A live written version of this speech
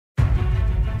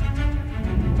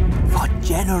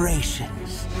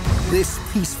generations, this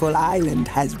peaceful island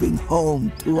has been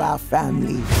home to our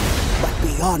family. But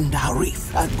beyond our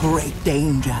reef, a great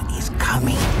danger is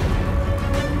coming.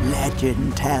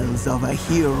 Legend tells of a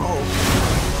hero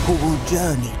who will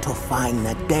journey to find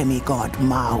the demigod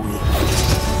Maui.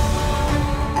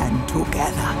 And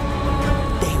together,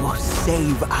 they will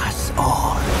save us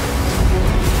all.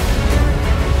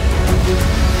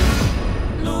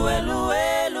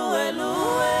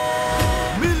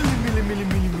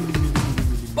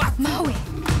 Maui!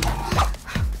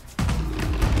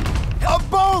 A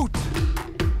boat!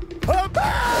 A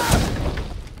boat!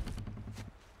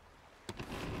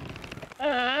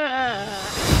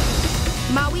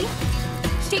 Maui,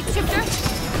 shapeshifter,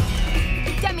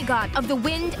 demigod of the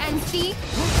wind and sea,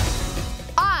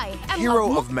 I am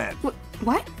Hero of men.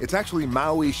 What? It's actually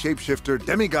Maui, shapeshifter,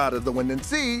 demigod of the wind and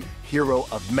sea, hero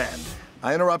of men.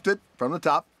 I interrupted from the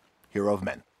top. Hero of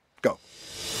men. Go.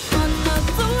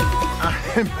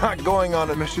 I'm not going on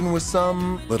a mission with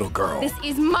some little girl. This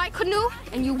is my canoe,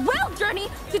 and you will journey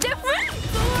to different...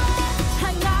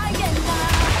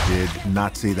 Did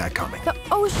not see that coming. The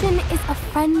ocean is a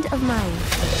friend of mine.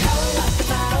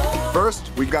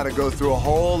 First, we gotta go through a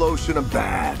whole ocean of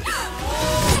bad.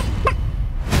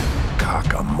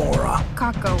 Kakamora.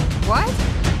 Kako, what?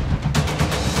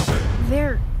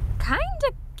 They're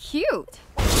kinda cute.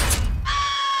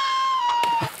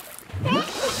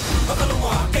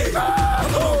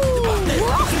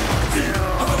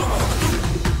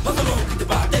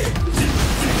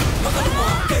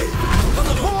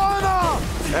 Moana!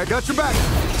 I got your back.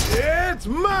 It's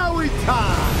Maui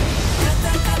time!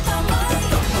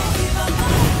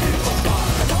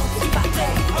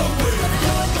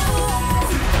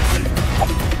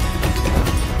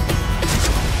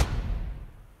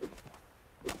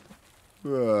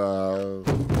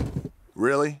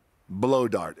 Really? Blow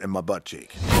dart in my butt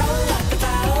cheek.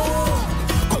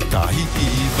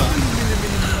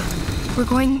 We're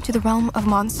going to the realm of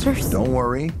monsters? Don't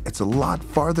worry, it's a lot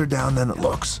farther down than it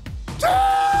looks.